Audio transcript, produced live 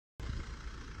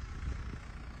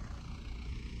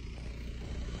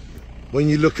when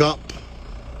you look up,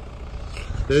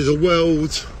 there's a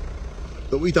world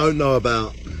that we don't know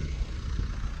about.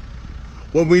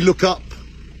 When we look up,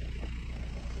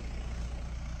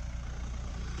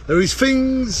 there is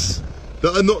things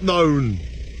that are not known.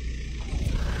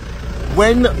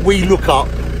 When we look up,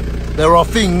 there are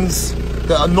things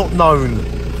that are not known.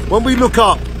 When we look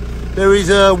up, there is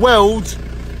a world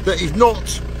that is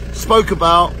not spoke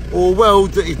about, or a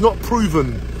world that is not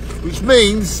proven, which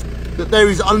means that there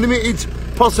is unlimited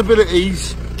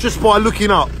possibilities just by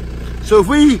looking up. So if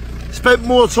we spent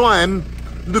more time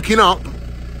looking up,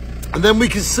 and then we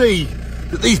can see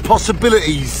that these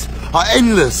possibilities are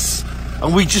endless,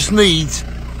 and we just need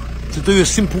to do a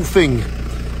simple thing.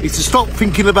 It's to stop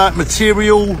thinking about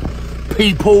material,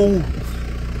 people,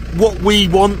 what we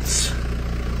want,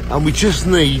 and we just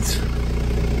need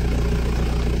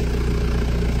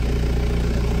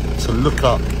to look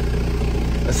up.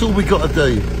 That's all we got to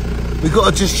do. We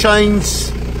got to just change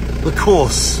the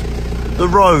course, the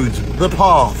road, the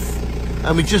path,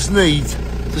 and we just need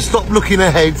to stop looking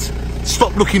ahead,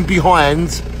 stop looking behind,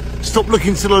 stop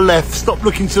looking to the left, stop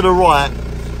looking to the right.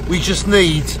 We just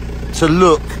need to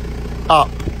look up.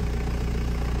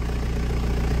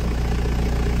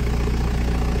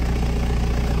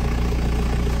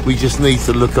 We just need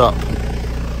to look up.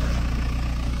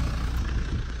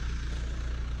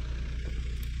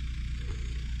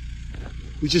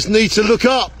 We just need to look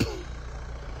up.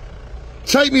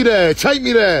 Take me there, take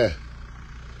me there.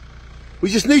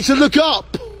 We just need to look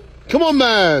up. Come on,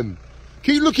 man.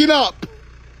 Keep looking up.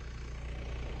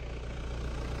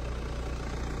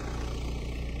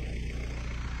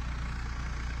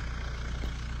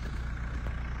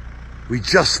 We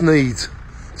just need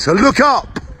to look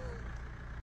up.